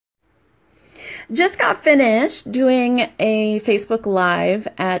Just got finished doing a Facebook Live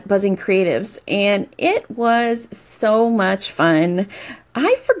at Buzzing Creatives, and it was so much fun.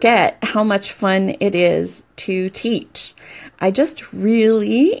 I forget how much fun it is to teach.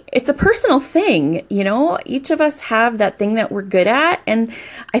 It's a personal thing, you know? Each of us have that thing that we're good at, and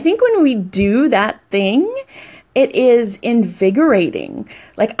I think when we do that thing, it is invigorating.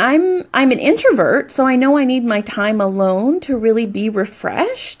 Like I'm an introvert, so I know I need my time alone to really be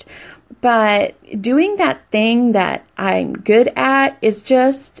refreshed. But doing that thing that I'm good at is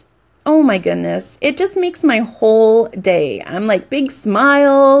just, oh my goodness, it just makes my whole day. I'm like big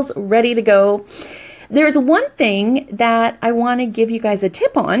smiles, ready to go. There's one thing that I want to give you guys a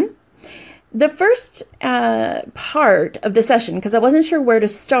tip on. The first part of the session, because I wasn't sure where to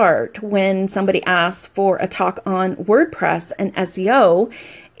start when somebody asked for a talk on WordPress and SEO,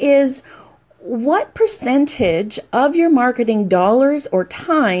 is what percentage of your marketing dollars or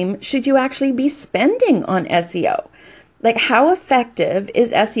time should you actually be spending on SEO? Like, how effective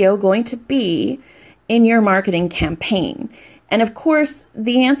is SEO going to be in your marketing campaign? And of course,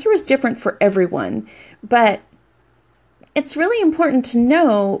 the answer is different for everyone, but it's really important to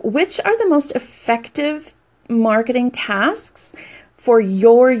know which are the most effective marketing tasks for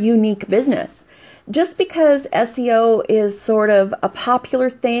your unique business. Just because SEO is sort of a popular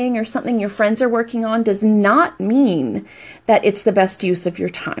thing or something your friends are working on does not mean that it's the best use of your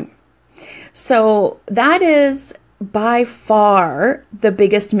time. So that is by far the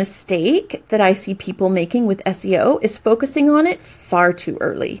biggest mistake that I see people making with SEO, is focusing on it far too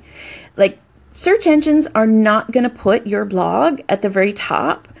early. Like, search engines are not going to put your blog at the very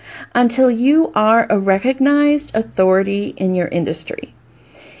top until you are a recognized authority in your industry.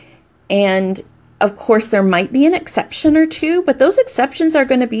 And of course, there might be an exception or two, but those exceptions are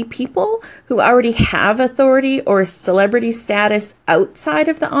going to be people who already have authority or celebrity status outside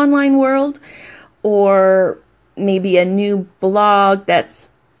of the online world, or maybe a new blog that's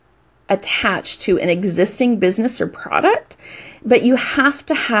attached to an existing business or product. But you have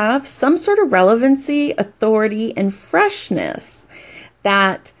to have some sort of relevancy, authority, and freshness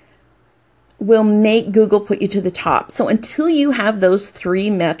that will make Google put you to the top. So until you have those three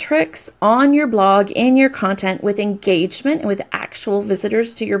metrics on your blog and your content with engagement and with actual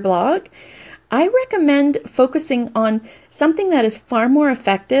visitors to your blog, I recommend focusing on something that is far more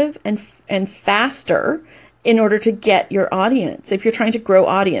effective and faster in order to get your audience. If you're trying to grow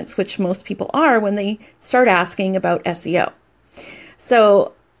audience, which most people are when they start asking about SEO.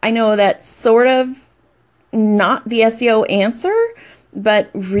 So I know that's sort of not the SEO answer, but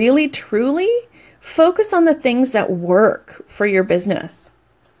really, truly focus on the things that work for your business.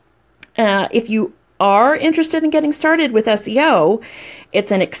 If you are interested in getting started with SEO,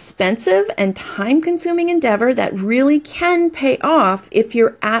 it's an expensive and time-consuming endeavor that really can pay off if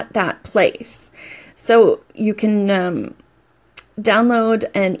you're at that place. So you can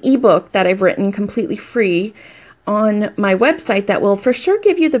download an ebook that I've written completely free on my website that will for sure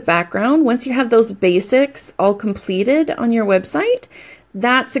give you the background. Once you have those basics all completed on your website,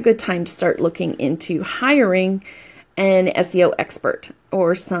 that's a good time to start looking into hiring an SEO expert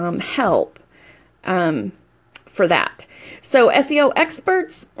or some help for that. So SEO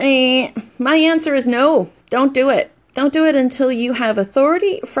experts, my answer is no, don't do it. Don't do it until you have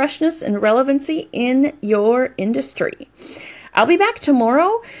authority, freshness, and relevancy in your industry. I'll be back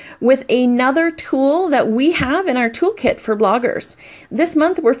tomorrow with another tool that we have in our toolkit for bloggers. This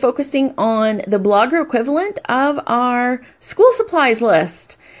month, we're focusing on the blogger equivalent of our school supplies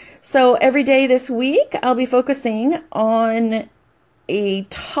list. So every day this week, I'll be focusing on a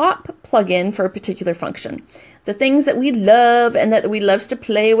top plugin for a particular function. The things that we love and that we love to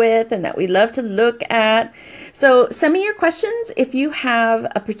play with and that we love to look at. So send me your questions if you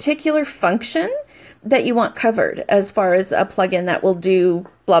have a particular function that you want covered as far as a plugin that will do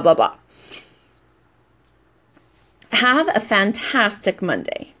blah, blah, blah. Have a fantastic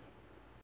Monday.